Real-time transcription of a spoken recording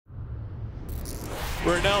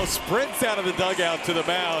Burnell sprints out of the dugout to the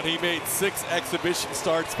mound. He made 6 exhibition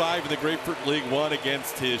starts, 5 in the Grapefruit League, 1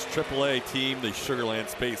 against his AAA team, the Sugarland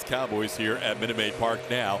Space Cowboys, here at Minute Maid Park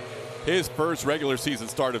now. His first regular season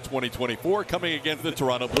start of 2024 coming against the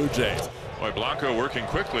Toronto Blue Jays. Boy, Blanco working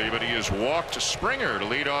quickly, but he has walked Springer to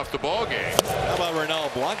lead off the ball game. How about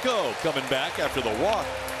Ronald Blanco coming back after the walk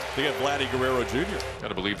to get Vladdy Guerrero Jr.?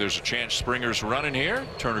 Gotta believe there's a chance Springer's running here.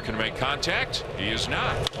 Turner can make contact. He is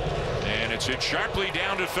not. And it's hit sharply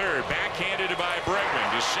down to third. Backhanded by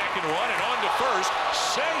Bregman to second one and on to first.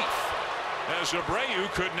 Safe. As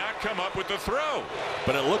Abreu could not come up with the throw.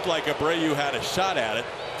 But it looked like Abreu had a shot at it.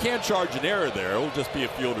 Can't charge an error there. It'll just be a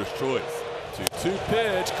fielder's choice. 2-2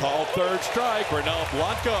 pitch, called third strike. Ronald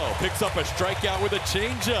Blanco picks up a strikeout with a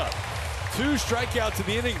changeup. 2 strikeouts in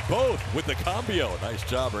the inning, both with the cambio. Nice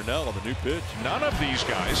job, Ronell, on the new pitch. None of these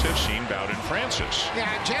guys have seen Bowden Francis.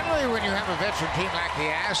 Yeah, generally when you have a veteran team like the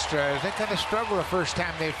Astros, they kind of struggle the first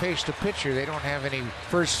time they face the pitcher. They don't have any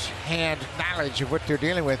first-hand knowledge of what they're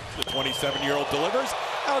dealing with. The 27-year-old delivers.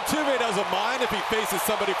 Altuve doesn't mind if he faces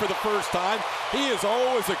somebody for the first time. He is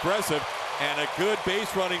always aggressive. And a good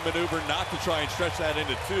base running maneuver not to try and stretch that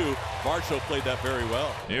into 2. Marshall played that very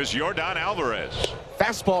well. Here's Yordan Alvarez.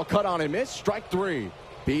 Fastball cut on and missed. Strike 3.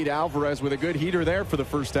 Beat Alvarez with a good heater there for the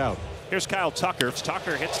first out. Here's Kyle Tucker.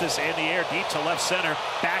 Tucker hits this in the air deep to left center.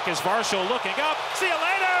 Back is Varsho looking up. See you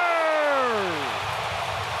later!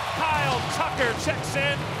 Kyle Tucker checks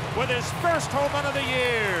in with his first home run of the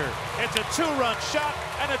year. It's a 2-run shot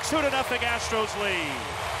and a 2-0 Astros lead.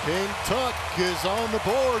 King Tuck is on the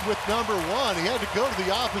board with number 1. He had to go to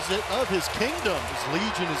the opposite of his kingdom. His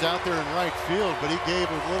Legion is out there in right field, but he gave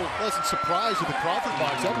a little pleasant surprise to the Crawford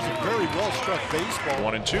box. That was a very well-struck baseball.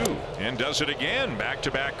 1-2, and does it again.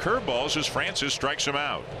 Back-to-back curveballs as Francis strikes him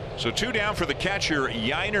out. So 2 down for the catcher.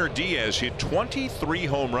 Yainer Diaz hit 23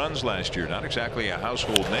 home runs last year. Not exactly a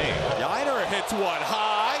household name. Yainer hits one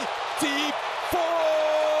high, deep,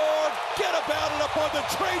 forget about it up on the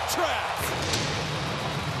train tracks.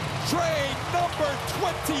 Train number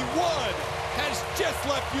 21 has just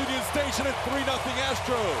left Union Station at 3-0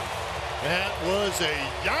 Astros. That was a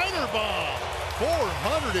Yainer bomb.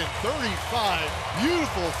 435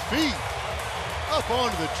 beautiful feet up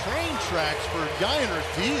onto the train tracks for Yainer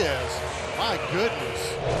Diaz. My goodness.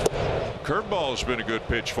 Curveball's been a good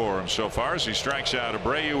pitch for him so far as he strikes out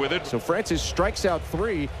Abreu with it. So Francis strikes out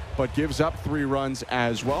 3, but gives up 3 runs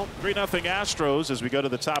as well. 3-0 Astros as we go to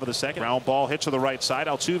the top of the second. Ground ball hit to the right side.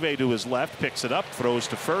 Altuve to his left, picks it up, throws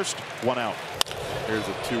to first, 1 out. Here's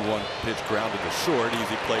a 2-1 pitch grounded to short.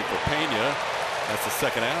 Easy play for Pena. That's the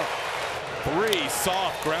second out. 3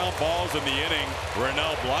 soft ground balls in the inning.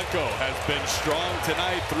 Ronald Blanco has been strong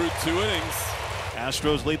tonight through 2 innings.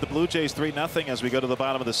 Astros lead the Blue Jays 3-0 as we go to the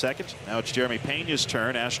bottom of the second. Now it's Jeremy Pena's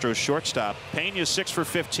turn. Astros shortstop. Pena 6 for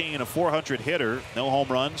 15, a 400 hitter. No home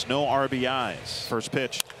runs, no RBIs. First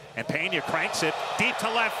pitch. And Pena cranks it deep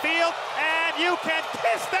to left field. And you can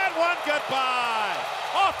kiss that one goodbye.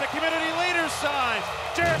 Off the community leaders sign.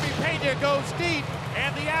 Jeremy Pena goes deep.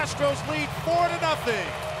 And the Astros lead 4-0.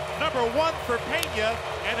 Number 1 for Pena.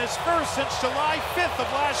 And his first since July 5th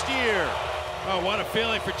of last year. Oh, what a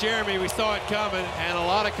feeling for Jeremy. We saw it coming, and a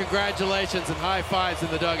lot of congratulations and high fives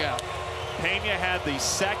in the dugout. Pena had the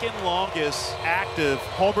second longest active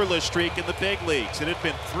homerless streak in the big leagues. It had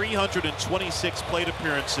been 326 plate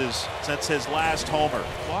appearances since his last homer.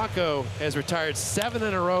 Blanco has retired 7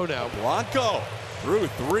 in a row now. Blanco through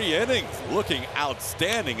 3 innings, looking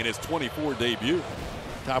outstanding in his 24 debut.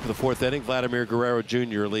 Top of the 4th inning, Vladimir Guerrero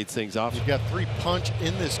Jr. leads things off. You've got 3 punch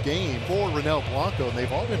in this game for Ronald Blanco, and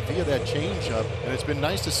they've all been via that changeup. And it's been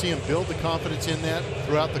nice to see him build the confidence in that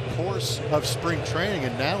throughout the course of spring training.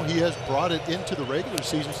 And now he has brought it into the regular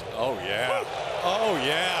season. Oh, yeah. Oh,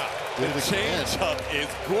 yeah. The changeup is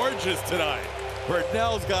gorgeous tonight.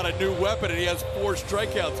 Burnell's got a new weapon, and he has 4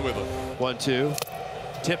 strikeouts with him. 1-2.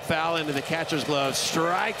 Tip foul into the catcher's glove.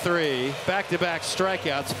 Strike 3. Back-to-back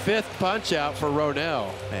strikeouts. 5th punch out for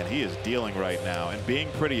Ronell. And he is dealing right now and being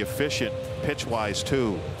pretty efficient pitch-wise,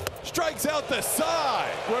 too. Strikes out the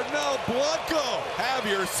side. Ronald Blanco, have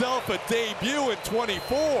yourself a debut in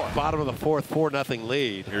 24. Bottom of the 4th, 4-0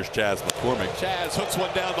 lead. Here's Chaz McCormick. Chaz hooks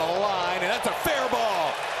one down the line, and that's a fair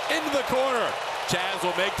ball into the corner. Chaz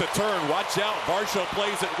will make the turn. Watch out. Varsho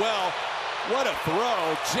plays it well. What a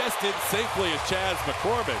throw, just in safely as Chaz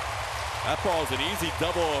McCormick. That ball's an easy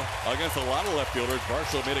double against a lot of left fielders.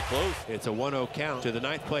 Varsho made it close. It's a 1-0 count to the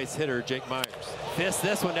 9th place hitter, Jake Myers. Fist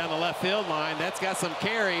this one down the left field line. That's got some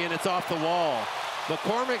carry, and it's off the wall.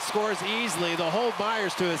 McCormick scores easily. They'll hold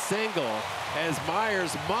Myers to a single as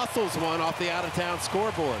Myers muscles one off the out-of-town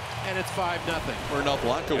scoreboard, and it's 5-0. Ronel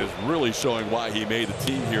Blanco is really showing why he made the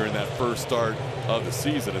team here in that first start of the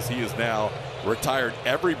season, as he has now retired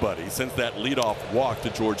everybody since that leadoff walk to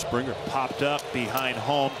George Springer. Popped up behind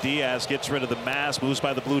home. Diaz gets rid of the mask, moves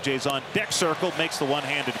by the Blue Jays on deck circle, makes the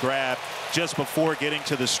one-handed grab just before getting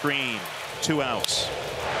to the screen. 2 outs.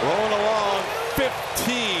 Rolling along,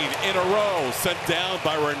 15 in a row sent down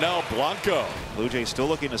by Ronel Blanco. Blue Jays still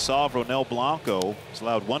looking to solve Ronel Blanco. He's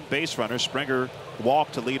allowed 1 base runner. Springer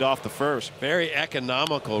walked to lead off the first. Very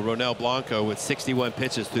economical Ronel Blanco with 61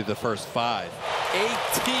 pitches through the first 5.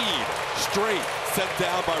 18 straight sent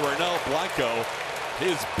down by Ronel Blanco.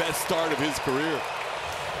 His best start of his career.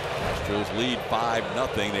 Astros lead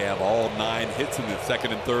 5-0. They have all 9 hits in the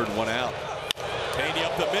second and third, 1 out. Taney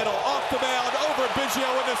up the middle, off the mound, over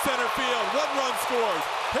Biggio into center field. 1 run scores.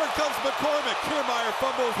 Here comes McCormick. Kiermaier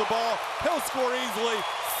fumbles the ball. He'll score easily.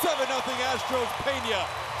 7-0 Astros. Pena,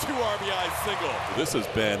 2 RBI single. This has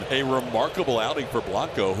been a remarkable outing for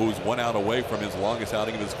Blanco, who's 1 out away from his longest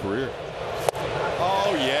outing of his career.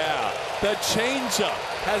 Oh, yeah. The changeup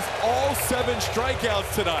has all 7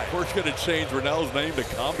 strikeouts tonight. We're going to change Ronel's name to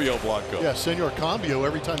Cambio Blanco. Yeah, Senor Cambio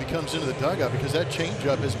every time he comes into the dugout, because that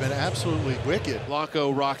changeup has been absolutely wicked.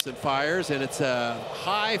 Blanco rocks and fires, and it's a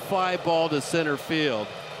high fly ball to center field.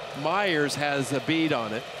 Myers has a bead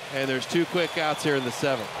on it, and there's 2 quick outs here in the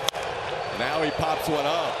 7th. Now he pops one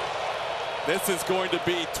up. This is going to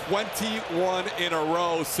be 21 in a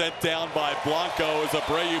row sent down by Blanco as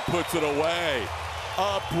Abreu puts it away.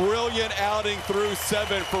 A brilliant outing through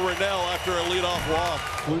 7 for Ronel after a leadoff walk.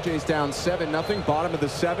 Blue Jays down 7-0, bottom of the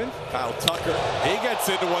 7th. Kyle Tucker, he gets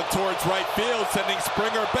into one towards right field, sending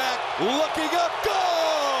Springer back. Looking up,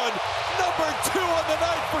 gone! Number 2 on the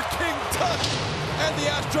night for King Tuck. And the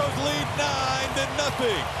Astros lead 9-0.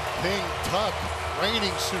 King Tuck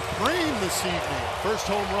reigning supreme this evening. First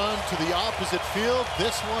home run to the opposite field.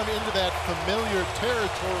 This one into that familiar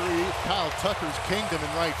territory, Kyle Tucker's kingdom in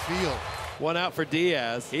right field. 1 out for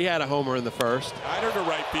Diaz. He had a homer in the first. Yiner to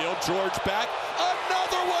right field. George back.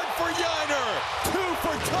 Another one for Yiner. 2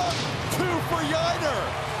 for Tuck. 2 for Yiner.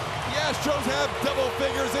 The Astros have double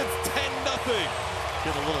figures. It's 10-0.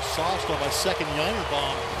 Get a little sauced on my second Yiner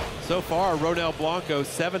bomb. So far, Ronel Blanco,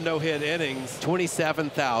 7 no-hit innings,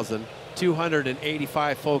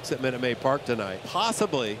 27,285 folks at Minute Maid Park tonight,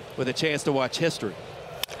 possibly with a chance to watch history.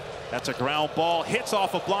 That's a ground ball, hits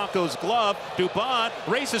off of Blanco's glove. Dubon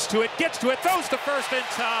races to it, gets to it, throws to first in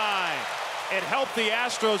time. It helped the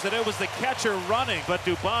Astros that it was the catcher running, but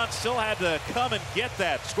Dubon still had to come and get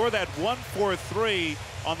that. Score that 1-4-3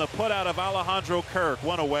 on the putout of Alejandro Kirk,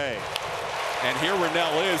 1 away. And here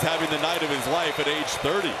Ronel is having the night of his life at age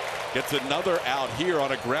 30. Gets another out here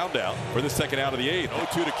on a ground out for the second out of the 8th.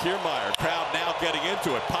 0-2 to Kiermaier. Crowd now getting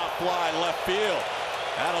into it. Pop fly left field.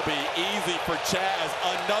 That'll be easy for Chaz.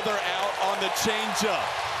 Another out on the changeup.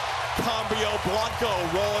 Cambio Blanco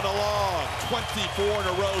rolling along. 24 in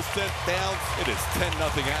a row sent down. It is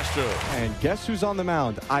 10-0 Astros. And guess who's on the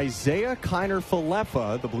mound? Isaiah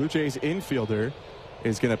Kiner-Falefa, the Blue Jays infielder,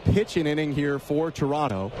 is going to pitch an inning here for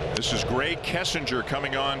Toronto. This is Greg Kessinger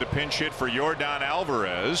coming on to pinch hit for Yordan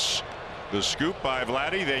Alvarez. The scoop by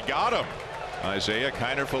Vladdy, they got him. Isaiah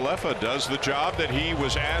Kiner-Falefa does the job that he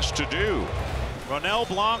was asked to do. Ronel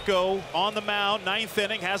Blanco on the mound, 9th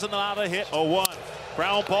inning, hasn't allowed a hit. 0-1.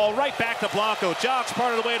 Ground ball right back to Blanco. Jogs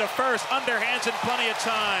part of the way to first. Underhands in plenty of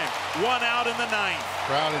time. 1 out in the 9th.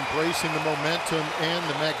 Crowd embracing the momentum and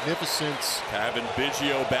the magnificence. Kevin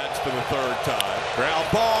Biggio bats for the 3rd time. Ground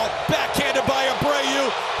ball, backhanded by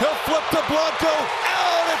Abreu. He'll flip to Blanco.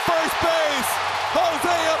 Out at first base.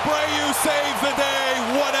 Jose Abreu saves the day.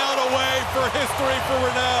 1 out away for history for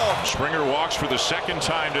Ronel. Springer walks for the 2nd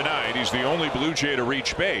time tonight. He's the only Blue Jay to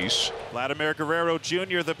reach base. Vladimir Guerrero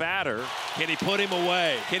Jr., the batter. Can he put him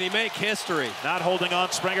away? Can he make history? Not holding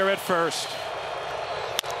on Springer at first.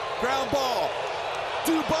 Ground ball.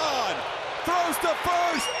 Dubon throws to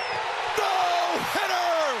first. No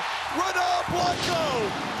hitter. Ronel Blanco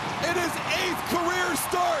in his 8th career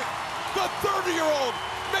start. The 30-year-old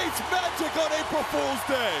makes magic on April Fool's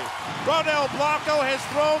Day. Ronel Blanco has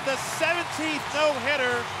thrown the 17th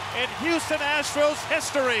no-hitter in Houston Astros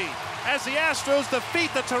history as the Astros defeat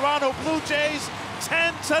the Toronto Blue Jays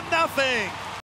 10-0.